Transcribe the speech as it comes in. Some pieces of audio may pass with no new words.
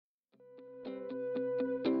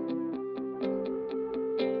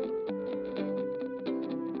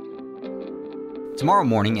Tomorrow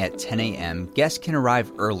morning at 10 a.m., guests can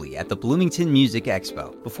arrive early at the Bloomington Music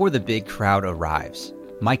Expo before the big crowd arrives.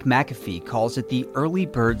 Mike McAfee calls it the Early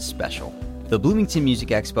Bird Special. The Bloomington Music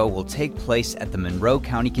Expo will take place at the Monroe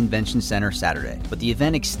County Convention Center Saturday, but the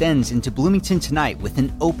event extends into Bloomington tonight with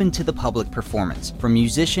an open-to-the-public performance from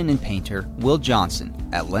musician and painter Will Johnson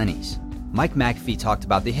at Lenny's. Mike McAfee talked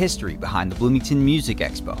about the history behind the Bloomington Music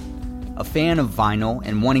Expo. A fan of vinyl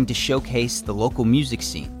and wanting to showcase the local music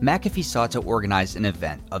scene, McAfee sought to organize an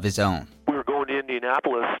event of his own. We were going to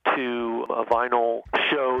Indianapolis to a vinyl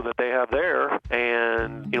show that they have there,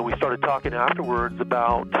 and we started talking afterwards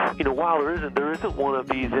about wow, there isn't one of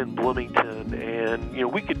these in Bloomington,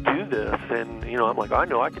 and we could do this, and I'm like, I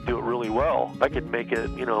know I could do it really well. I could make it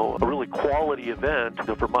a really quality event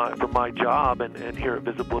for my job and here at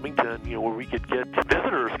Visit Bloomington, where we could get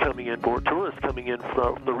visitors coming in, or tourists coming in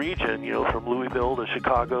from the region, from Louisville to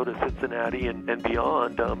Chicago to Cincinnati and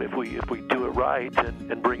beyond, if we do it right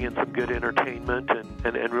and bring in some good entertainment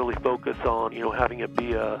and really focus on having it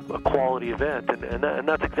be a quality event, and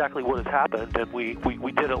that's exactly what has happened. And we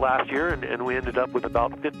did it last year, and we ended up with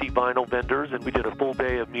about 50 vinyl vendors, and we did a full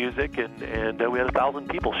day of music, and we had 1,000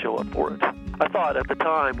 people show up for it. I thought at the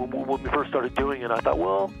time when we first started doing it, I thought,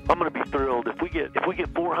 well, I'm going to be thrilled if we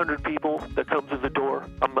get 400 people that come through the door.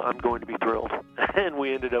 I'm going to be thrilled, and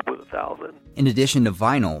we ended up with 1,000. In addition to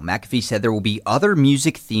vinyl, McAfee said there will be other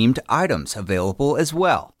music-themed items available as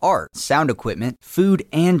well. Art, sound equipment, food,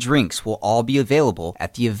 and drinks will all be available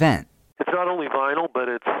at the event. It's not only vinyl, but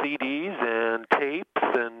it's CDs and tapes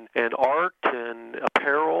and art and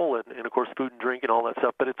apparel and of course food and drink and all that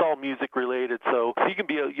stuff. But it's all music related, so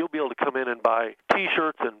you'll be able to come in and buy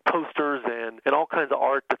T-shirts and posters and all kinds of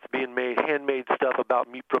art that's being made, handmade stuff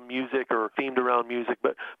from music or themed around music.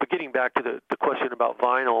 But getting back to the question about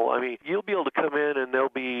vinyl, I mean, you'll be able to come in and there'll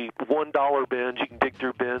be $1 bins. You can dig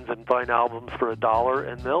through bins and find albums for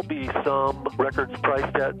 $1, and there'll be some records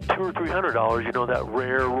priced at $200 or $300. That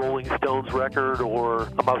rare Rolling Stones record, or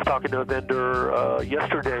I was talking to a vendor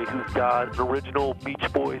yesterday who's got an original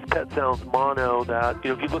Beach Boys Pet Sounds mono that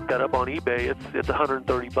if you look that up on eBay, it's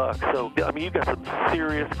 $130. So I mean, you've got some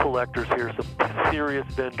serious collectors here, some serious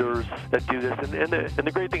vendors that do this, and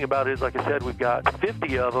the great thing about it is, like I said, we've got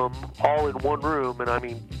 50 of them all in one room, and I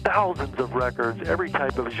mean thousands of records, every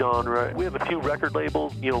type of genre. We have a few record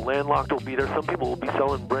labels. Landlocked will be there. Some people will be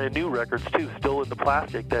selling brand new records too, still in the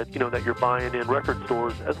plastic that that you're buying in record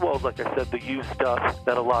stores, as well as, like I said, the used stuff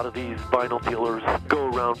that a lot of these vinyl dealers go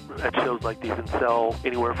around at shows like these and sell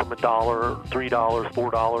anywhere from $1, $3,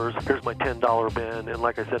 $4. Here's my $10 bin, and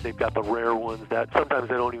like I said, they've got the rare ones that sometimes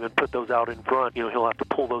they don't even put those out in front. He'll have to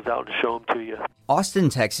pull those out and show them to you. Austin,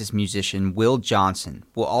 Texas musician Will Johnson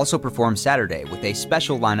will also perform Saturday with a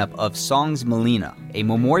special lineup of Songs Molina, a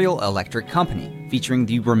Memorial Electric company featuring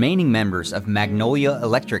the remaining members of Magnolia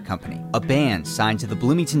Electric Company, a band signed to the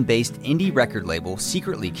Bloomington-based indie record label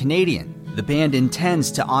Secretly Canadian. The band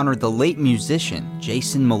intends to honor the late musician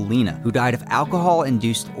Jason Molina, who died of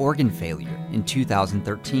alcohol-induced organ failure in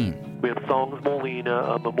 2013. We have Songs Molina,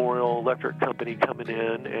 a Memorial Electric Company, coming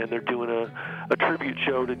in, and they're doing a tribute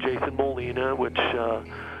show to Jason Molina, which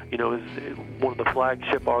is one of the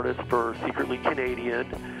flagship artists for Secretly Canadian,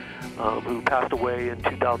 who passed away in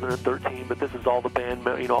 2013. But this is all the band,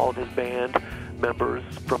 all of his band members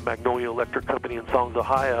from Magnolia Electric Company in Songs,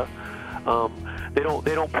 Ohio. They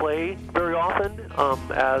don't play very often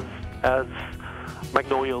as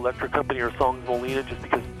Magnolia Electric Company or Songs Molina, just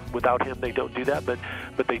because without him they don't do that. But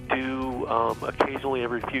they do occasionally,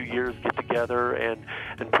 every few years, get together and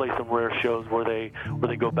play some rare shows where they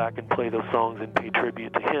go back and play those songs and pay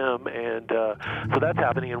tribute to him. And so that's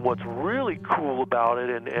happening. And what's really cool about it,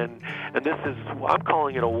 and this is, I'm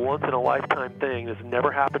calling it a once in a lifetime thing. This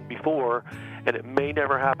never happened before, and it may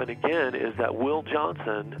never happen again. Is that Will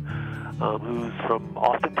Johnson, who's from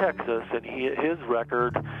Austin, Texas, and his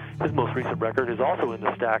most recent record is also in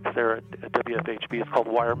the stacks there at WFHB. It's called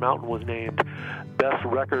Wire Mountain, was named best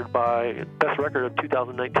record of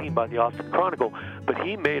 2019 by the Austin Chronicle. But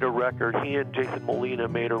he and Jason Molina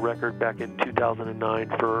made a record back in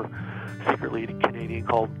 2009 for Secretly Canadian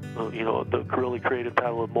called, the really creative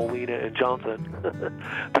title of Molina and Johnson.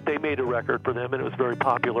 But they made a record for them, and it was very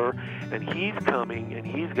popular. And he's coming, and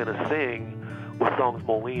he's going to sing with Songs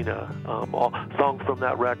Molina, all songs from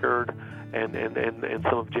that record, and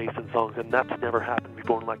some of Jason's songs, and that's never happened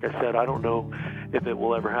before. And like I said, I don't know if it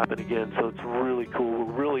will ever happen again. So it's really cool.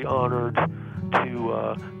 We're really honored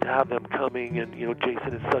to have them coming, and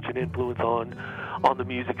Jason is such an influence on the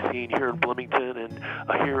music scene here in Bloomington, and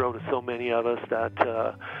a hero to so many of us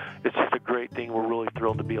that it's just a great thing. We're really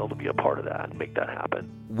thrilled to be able to be a part of that and make that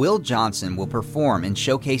happen. Will Johnson will perform and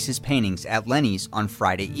showcase his paintings at Lenny's on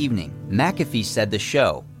Friday evening. McAfee said the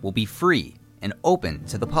show will be free and open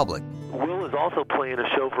to the public. Will is also playing a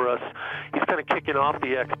show for us. He's kind of kicking off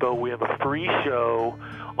the expo. We have a free show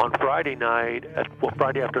on Friday night,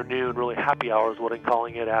 Friday afternoon, really happy hour is what I'm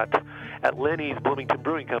calling it, at Lenny's Bloomington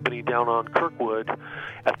Brewing Company down on Kirkwood.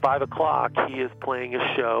 At 5 o'clock, he is playing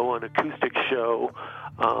a show, an acoustic show.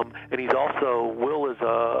 And Will is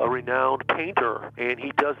a renowned painter, and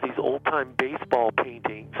he does these old-time baseball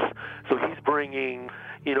paintings. So he's bringing,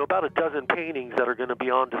 about a dozen paintings that are going to be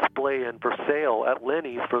on display and for sale at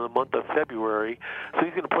Lenny's for the month of February. So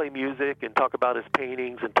he's going to play music and talk about his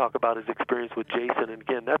paintings and talk about his experience with Jason. And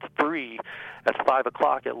again, that's free at 5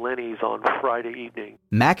 o'clock at Lenny's on Friday evening.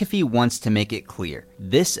 McAfee wants to make it clear,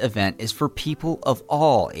 this event is for people of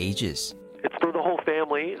all ages. It's for the whole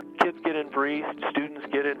family. Kids get in free, students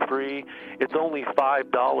get in free. It's only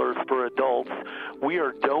 $5 for adults. We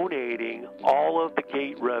are donating all of the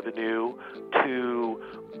gate revenue to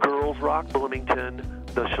Girls Rock Bloomington,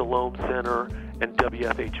 the Shalom Center, and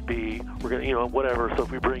WFHB. We're going to, whatever. So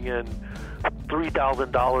if we bring in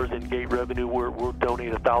 $3,000 in gate revenue, we'll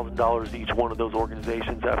donate $1,000 to each one of those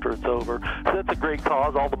organizations after it's over. So that's a great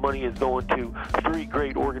cause. All the money is going to 3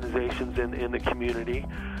 great organizations in the community.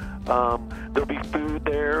 There'll be food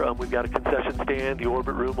there. We've got a concession stand. The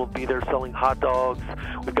Orbit Room will be there selling hot dogs.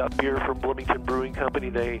 We've got beer from Bloomington Brewing Company.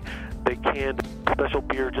 They canned special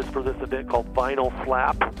beer just for this event called Vinyl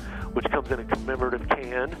Slap, which comes in a commemorative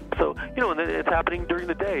can. So, and then it's happening during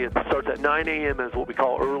the day. It starts at 9 a.m. as what we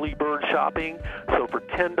call early bird shopping. So for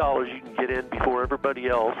 $10, you can get in before everybody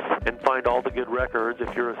else and find all the good records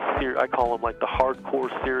if you're I call them like the hardcore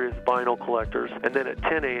serious vinyl collectors. And then at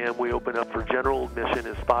 10 a.m. we open up for general admission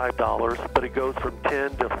is $5, but it goes from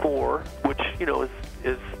 10 to 4, which,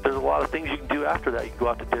 is there's a lot of things you can do after that. You can go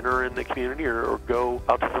out to dinner in the community or go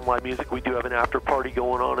out to some live music. We do have an after party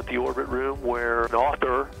going on at the Orbit Room where an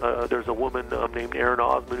author, there's a woman named Erin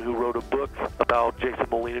Osmond who wrote a book about Jason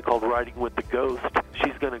Molina called Riding with the Ghost.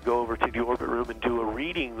 She's going to go over to the Orbit Room and do a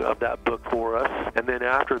reading of that book for us. And then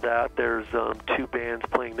after that, there's 2 bands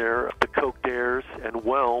playing there, the Coke Dares and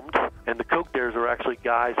Whelmed. And the Coke Dares are actually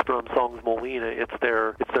guys from Songs Molina. It's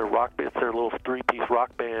their rock, it's their little 3-piece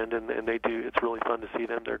rock band, and it's really fun to see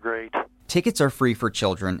them. They're great. Tickets are free for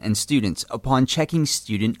children and students upon checking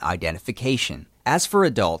student identification. As for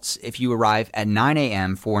adults, if you arrive at 9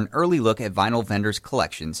 a.m. for an early look at vinyl vendors'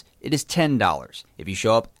 collections, it is $10. If you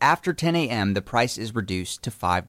show up after 10 a.m., the price is reduced to $5.